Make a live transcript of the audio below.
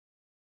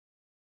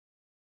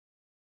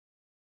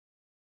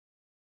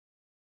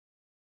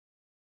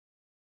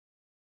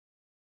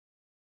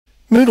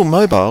Moodle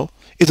Mobile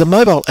is a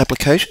mobile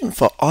application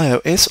for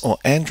iOS or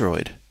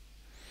Android.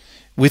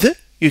 With it,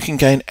 you can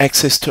gain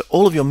access to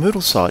all of your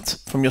Moodle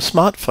sites from your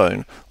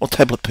smartphone or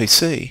tablet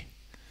PC.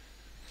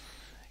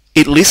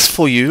 It lists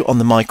for you on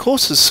the My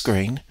Courses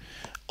screen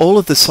all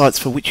of the sites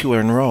for which you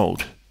are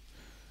enrolled.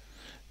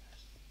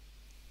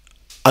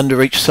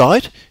 Under each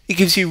site, it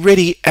gives you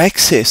ready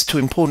access to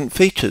important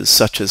features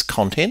such as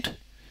content,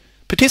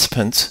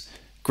 participants,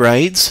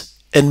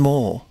 grades, and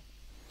more.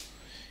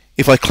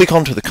 If I click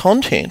onto the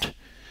content,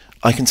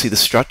 I can see the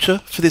structure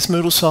for this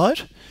Moodle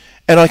site,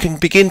 and I can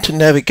begin to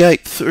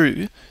navigate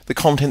through the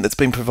content that's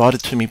been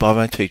provided to me by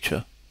my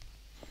teacher.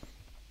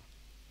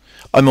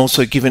 I'm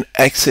also given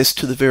access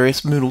to the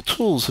various Moodle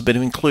tools that have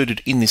been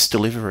included in this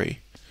delivery.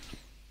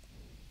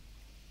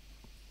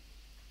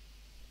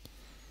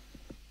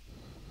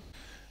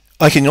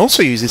 I can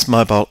also use this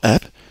mobile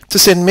app to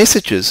send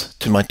messages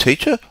to my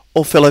teacher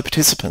or fellow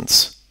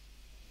participants.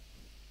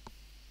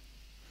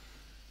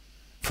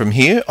 From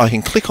here, I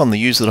can click on the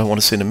user that I want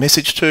to send a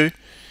message to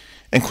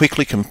and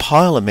quickly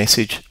compile a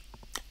message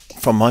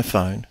from my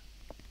phone.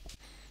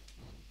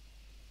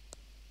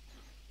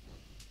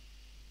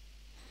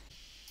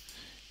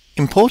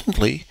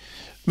 Importantly,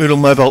 Moodle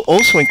Mobile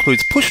also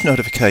includes push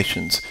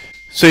notifications,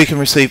 so you can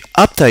receive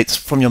updates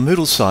from your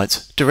Moodle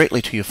sites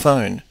directly to your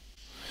phone.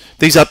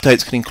 These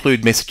updates can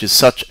include messages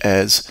such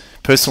as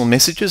personal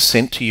messages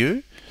sent to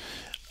you,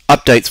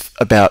 updates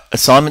about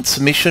assignment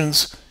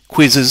submissions,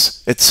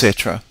 quizzes,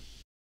 etc.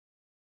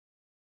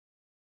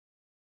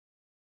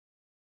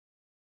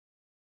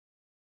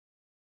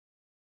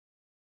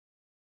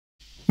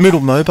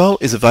 Moodle Mobile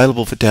is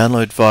available for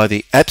download via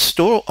the App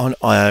Store on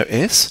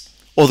iOS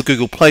or the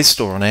Google Play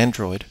Store on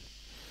Android.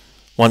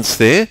 Once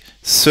there,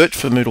 search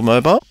for Moodle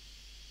Mobile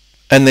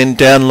and then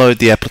download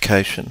the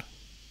application.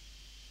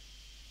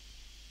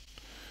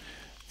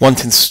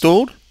 Once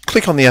installed,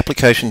 click on the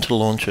application to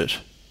launch it.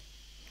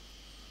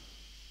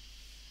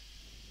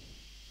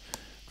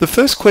 The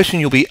first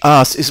question you'll be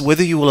asked is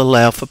whether you will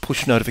allow for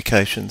push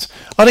notifications.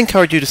 I'd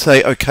encourage you to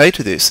say OK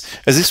to this,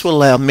 as this will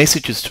allow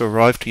messages to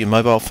arrive to your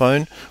mobile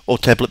phone or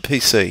tablet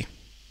PC.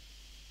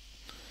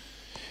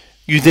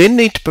 You then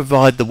need to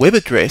provide the web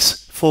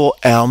address for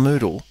our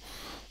Moodle,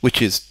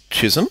 which is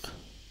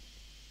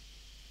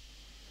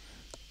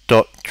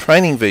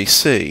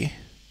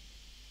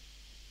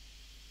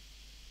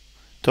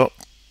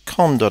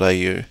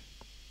chisholm.trainingvc.com.au.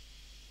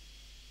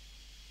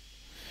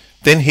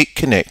 Then hit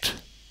connect.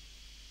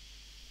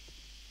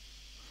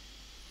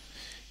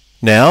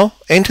 Now,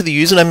 enter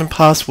the username and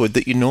password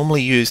that you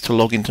normally use to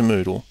log into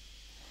Moodle.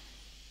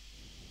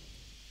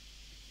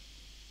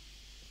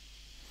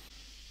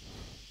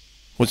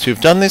 Once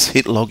you've done this,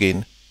 hit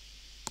login.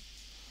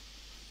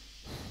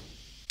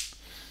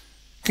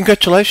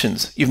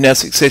 Congratulations, you've now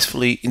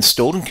successfully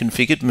installed and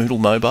configured Moodle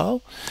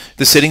Mobile.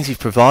 The settings you've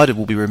provided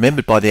will be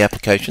remembered by the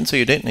application, so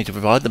you don't need to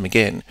provide them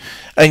again.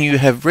 And you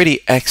have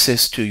ready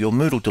access to your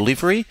Moodle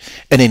delivery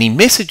and any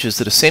messages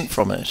that are sent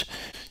from it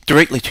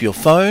directly to your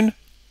phone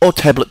or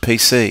tablet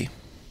PC.